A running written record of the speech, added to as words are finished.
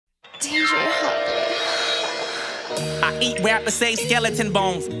DJ Hoppa. I eat rap to save skeleton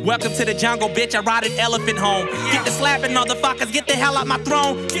bones. Welcome to the jungle, bitch, I ride an elephant home. Get the slapping, motherfuckers, get the hell out my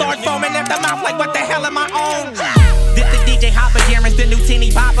throne. Start foaming at the mouth like what the hell am I on? This the DJ Hoppa, Jarren's the new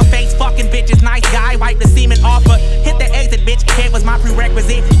teeny popper. Face fucking bitches, nice guy, wipe the semen off her. Hit the exit, bitch, head was my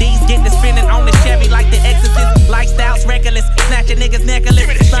prerequisite. These get the spinning on the Chevy like the Exorcist. Lifestyle's reckless, snatch a nigga's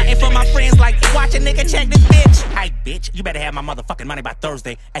necklace. Something for my friends like, watch a nigga check this bitch. Hey, bitch, you better have my motherfucking money by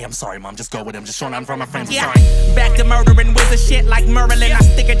Thursday. Hey, I'm sorry, mom, just go with him, just showing out from my friends, I'm sorry. Back to murdering wizard shit like Merlin. I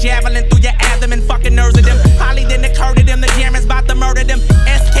stick a javelin through your abdomen, fucking nerves of them. Holly then occurred to them, the Jarren's about to murder them.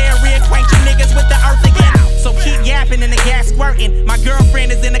 SK reacquaint you niggas with the earth again. So keep yapping and the gas squirting. My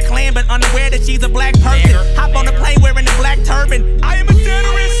girlfriend is in the clan, but unaware that she's a black person. Hop on the plane wearing a black turban. I am a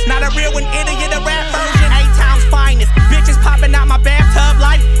terrorist, not a real one, idiot, a rap version. 8 times finest, bitches popping out my bathtub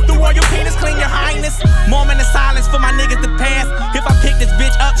like the royal penis, clean your highness. Moment of silence for my niggas to pass. If I pick this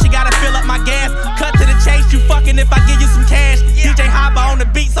bitch up, she gotta fill up my gas. Cut to the chase, you fucking if I give you some cash. DJ Hoppa on the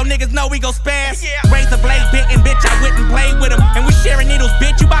beat, so niggas know we gon' spaz. Razor blade bitten, bitch, I wouldn't play with him. And we sharing needles,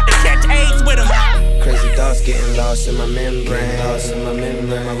 bitch, you bout to catch AIDS with him. Crazy thoughts getting lost in my membrane.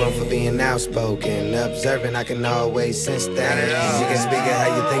 I run for being outspoken, observant. I can always sense that. You can speak it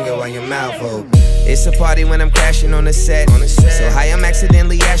how you think it while your mouth open. It's a party when I'm crashing on the set. So high I'm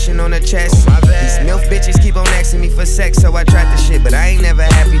accidentally ashing on the chest. These MILF bitches keep on asking me for sex, so I tried the shit, but I ain't never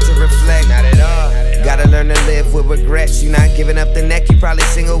happy to reflect. Not at all. Gotta learn to live with regrets. You not giving up the neck, you probably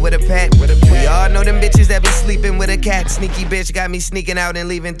single with a pet. We all know them bitches that be sleeping with a cat. Sneaky bitch got me sneaking out and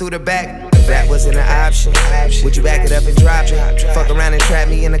leaving through the back. If that wasn't an option, would you back it up and drop it? Fuck around and trap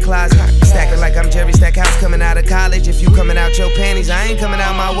me in the closet. Stacking like I'm Jerry Stackhouse coming out of college. If you coming out your panties, I ain't coming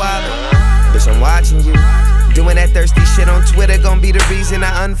out my wallet. Bitch, I'm watching you. Doing that thirsty shit on Twitter gon' be the reason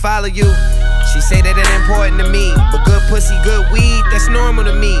I unfollow you. She say that it important to me, but good pussy, good weed, that's normal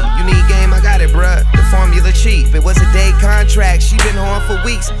to me. You need game, I got it, bruh. The formula cheap. It was a day contract, she been on for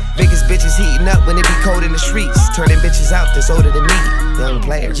weeks. Biggest bitches heating up when it be cold in the streets. Turning bitches out that's older than me, young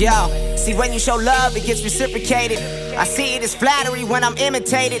player. Yo, see when you show love, it gets reciprocated. I see it as flattery when I'm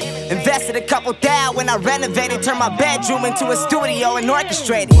imitated. Invested a couple thou when I renovated. Turned my bedroom into a studio and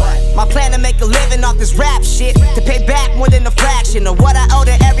orchestrated. My plan to make a living off this rap shit, to pay back more than a fraction of what I owe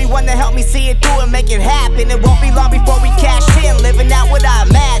to everyone that helped me see it through and make it happen. It won't be long before we cash in, living out what I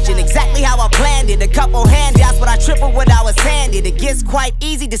imagined, exactly how I planned it. A couple handouts, but I tripled what I was handed. It gets quite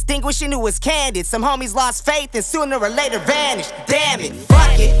easy distinguishing who was candid. Some homies lost faith and sooner or later vanished. Damn it,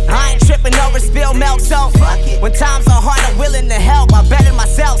 fuck it, I ain't tripping over spilled milk, so fuck it. When times are hard, I'm willing to help. I better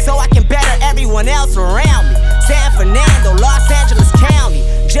myself so I can better everyone else around me. San Fernando, Los Angeles County.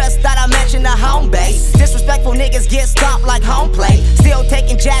 Just thought I mentioned the home base. Disrespectful niggas get stomped like home plate. Still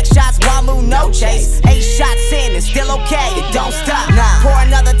taking jack shots, Wamu, no chase. 8 shots in, it's still okay, it don't stop. Nah. Pour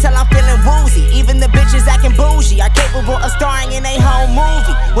another till I'm feeling woozy. Even the bitches acting bougie are capable of starring in a home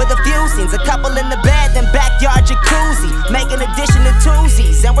movie. With a few scenes, a couple in the bed, then backyard jacuzzi. Make an addition to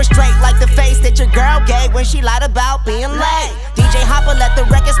twosies, and we're straight like the face that your girl gave when she lied about being late. DJ Hoppa let the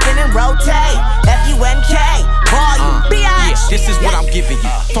record spin and rotate. FUNK, volume, B.I.G. This is what I'm giving you.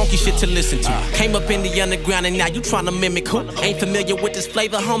 Funky shit to listen to. Came up in the underground and now you tryna mimic who? Ain't familiar with this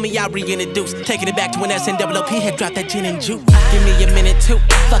flavor, homie, I reintroduce. Taking it back to when SNWP had dropped that gin and juice. Give me a minute too.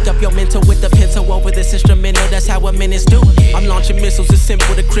 Fuck up your mental with the pencil over this instrumental. That's how a minutes do. I'm launching missiles, it's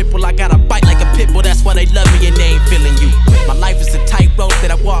simple to cripple. I got a bite like a pit bull, that's why they love me and they ain't feeling you. My life is a tightrope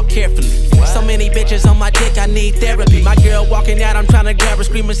that I walk carefully. So many bitches on my dick, I need therapy. My girl walking out, I'm tryna grab her,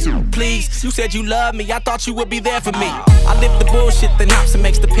 screaming, please. You said you love me, I thought you would be there for me. I live the bullshit, then Hopsin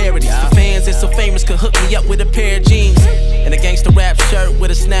makes the parodies. For fans that's so famous could hook me up with a pair of jeans and a gangsta rap shirt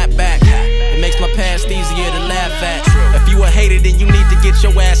with a snapback. It makes my past easier to laugh at. If you a hater, then you need to get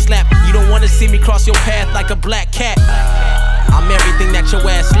your ass slapped. You don't wanna see me cross your path like a black cat. I'm everything that your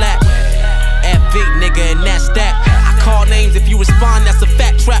ass lack. FV, nigga, and that's that. I call names, if you respond, that's a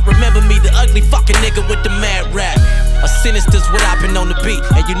fat trap. Remember me, the ugly fucking nigga with the mad rap. A sinister's what I've been on the beat,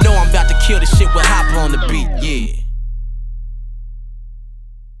 and you know I'm about to kill this shit with Hoppa on the beat, yeah.